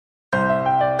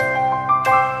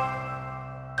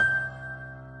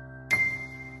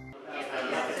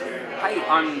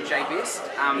I'm Jay Best.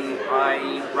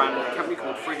 I run a company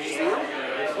called Fresh Zeal.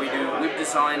 We do web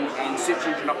design and search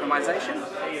engine optimization,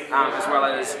 as well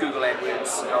as Google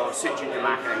AdWords or search engine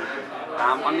marketing.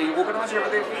 I'm the organiser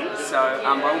of the event, so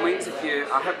by all means,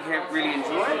 I hope you have really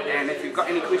enjoyed it, and if you've got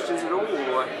any questions at all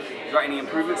or you've got any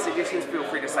improvement suggestions, feel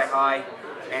free to say hi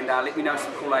and let me know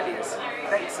some cool ideas.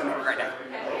 Thanks and have a great day.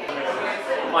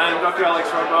 I am Dr. Alex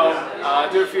Rodwell. I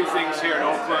do a few things here in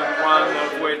Auckland, one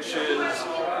of which is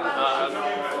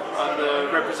I'm the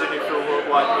representative for a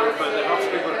worldwide movement that helps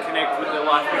people to connect with their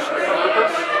life mission and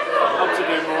purpose, help to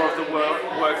do more of the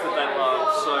work that they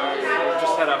love. So we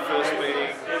just had our first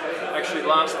meeting actually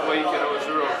last week and it was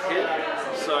a real hit.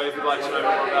 So if you'd like to know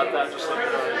more about that, just let me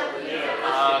know.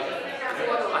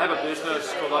 I have a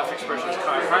business called Life Expressions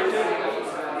Chiropractic.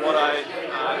 What I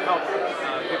help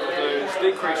people do is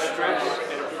decrease stress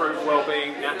and improve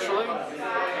well-being naturally.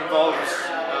 Involves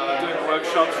doing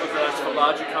workshops, whether that's for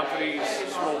larger companies,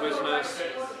 small business,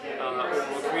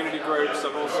 or community groups.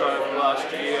 I've also, over the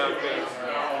last year, been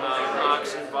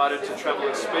asked and invited to travel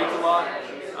and speak a lot.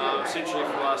 Essentially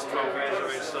for the last 12 years I've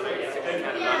been studying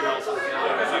about health and healing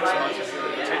and maximising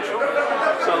human potential.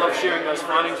 So I love sharing those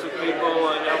findings with people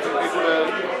and helping people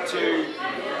to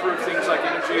improve things like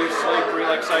energy, sleep,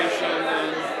 relaxation,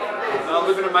 and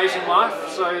live an amazing life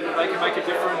so that they can make a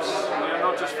difference,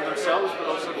 not just for themselves but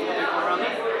also for the people around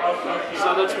them.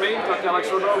 So that's me, Dr.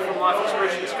 Alex Rodwell from Life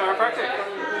Expressions Chiropractic.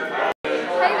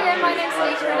 Hey there, my name's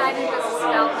Lita and I do business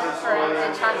development for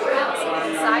a chartered accountancy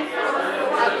inside.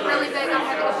 I'm really big on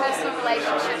having a personal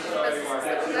relationship with businesses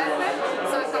that we work with.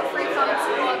 So we've got free phone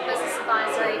support, business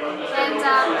advisory, and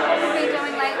what we've been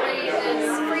doing lately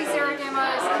is free zero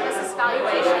demos, a business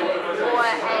valuation, or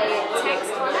a tax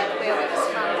clinic where we just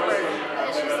run through the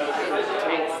issues that we do with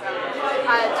tax.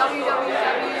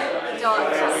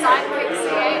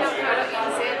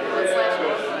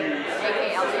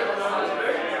 www.sidekickca.co.nz/AKLU.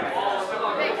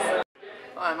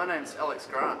 Hi, my name's Alex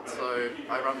Grant, so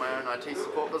I run my own IT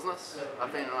support business.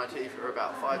 I've been in IT for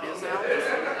about 5 years now.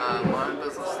 My own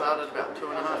business started about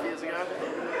 2.5 years ago.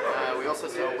 We also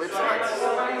sell websites.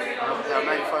 Our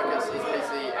main focus is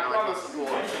PC and IT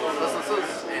support for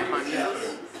businesses and home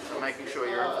users, so making sure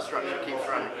your infrastructure keeps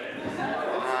running.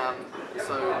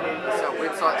 So we sell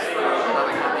websites through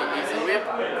another company, EasyWeb,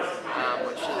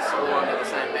 which is all under the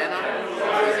same banner,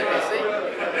 EasyPC,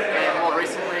 and more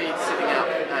recently setting up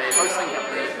a hosting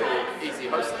company called Easy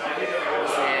Hosting,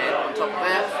 and on top of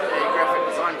that, a graphic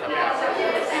design company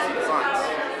called Easy Designs,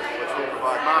 which will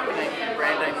provide marketing and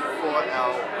branding for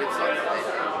our website page.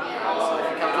 So if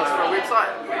you come to us for a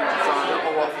website, we can design a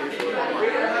whole lot for you from the bottom up.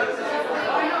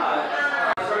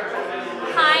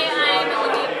 Hi, I'm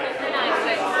Olivia Griffin. I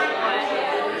work for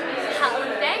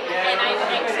Heartland Bank, and I've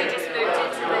actually just moved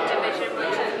into the division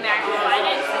which is American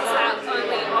Finance. It's our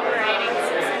only operating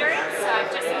subsidiary, so I've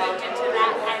just moved into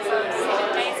that as of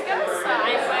 7 days ago. So I'm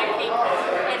working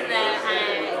in the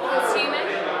consumer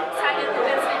side of the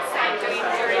business, so I'm doing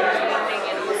direct marketing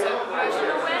and also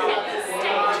promotional work at this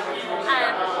stage. And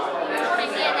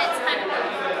yeah, that's kind of a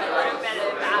little bit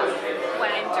about what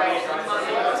I'm doing at the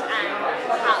moment.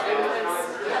 Heartland was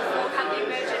a four-company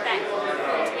merger that pulled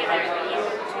together at the end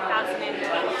of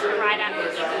 2010 right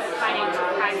after the financial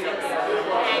crisis,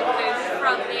 and moved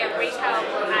from the retail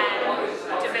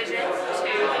division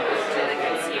to the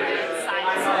consumer side.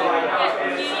 So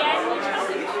new year, new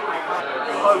challenge.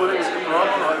 Hi, my name is Ibrahim. I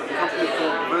have a company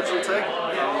called Virtual Tag.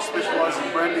 We specialise in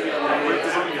branding and web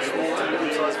design for small to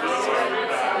medium-sized businesses.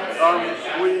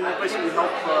 We basically help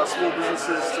small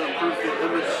businesses to improve their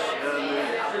image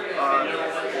and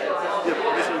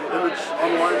basically the image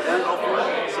online and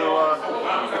offline. So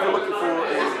if you're looking for a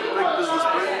big business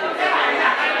brand,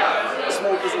 a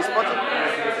small business budget,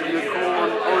 give me a call on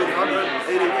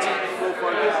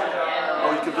 0800-882-458, or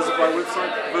you can visit my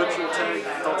website,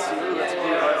 virtualtag.co, that's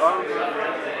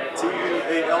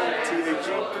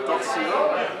virtualtag.co,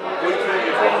 or you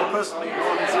can call me personally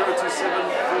on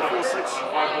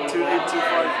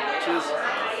 027-446-2825. Cheers.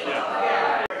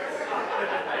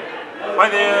 Hi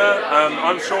there,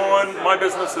 I'm Sean. My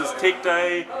business is Tech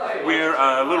Day. We're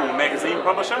a little magazine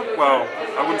publisher. Well,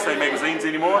 I wouldn't say magazines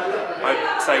anymore.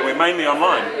 I'd say we're mainly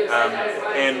online.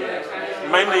 And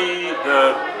mainly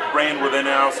the brand within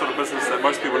our sort of business that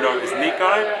most people know is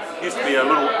NetGuide. It used to be a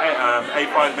little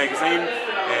A5 magazine,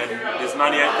 and there's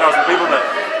 98,000 people that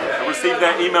receive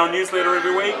that email newsletter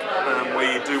every week.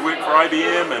 We do work for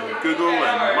IBM and Google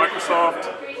and Microsoft.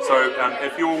 So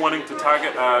if you're wanting to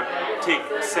target a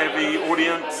tech-savvy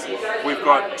audience, we've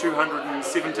got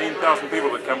 217,000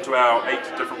 people that come to our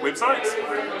 8 different websites.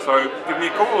 So give me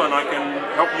a call and I can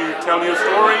help you tell your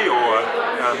story, or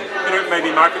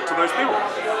maybe market to those people.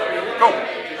 Cool.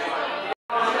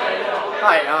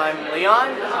 Hi, I'm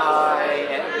Leon.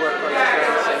 I work for a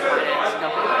insurance and finance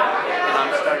company, and I'm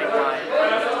starting my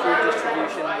food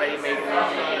distribution, ready-made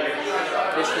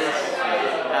business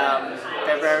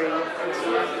February this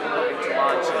year. I'm hoping to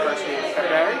launch the first week of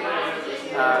February.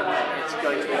 It's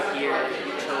going to be geared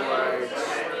towards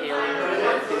alien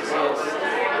enthusiasts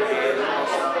and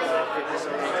also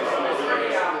fitness-oriented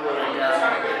people. And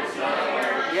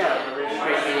yeah,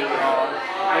 great meeting you all.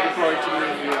 Looking forward to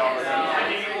meeting you all.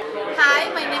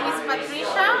 Hi, my name is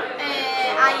Patricia.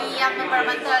 I am an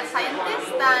environmental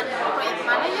scientist and project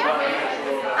manager.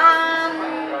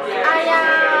 I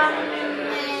am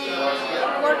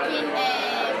working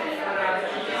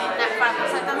for a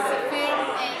consultancy firm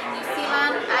in New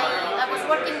Zealand. I was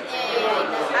working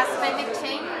as climate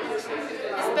change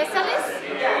specialist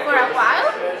for a while,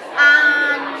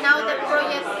 and now the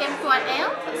project came to an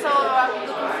end, so I'm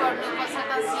looking for new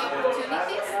consultancy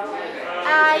opportunities.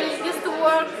 I used to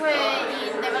work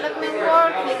in development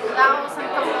work in Laos and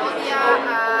Cambodia.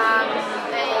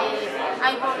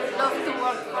 I would love to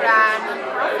work for a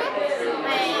non-profit.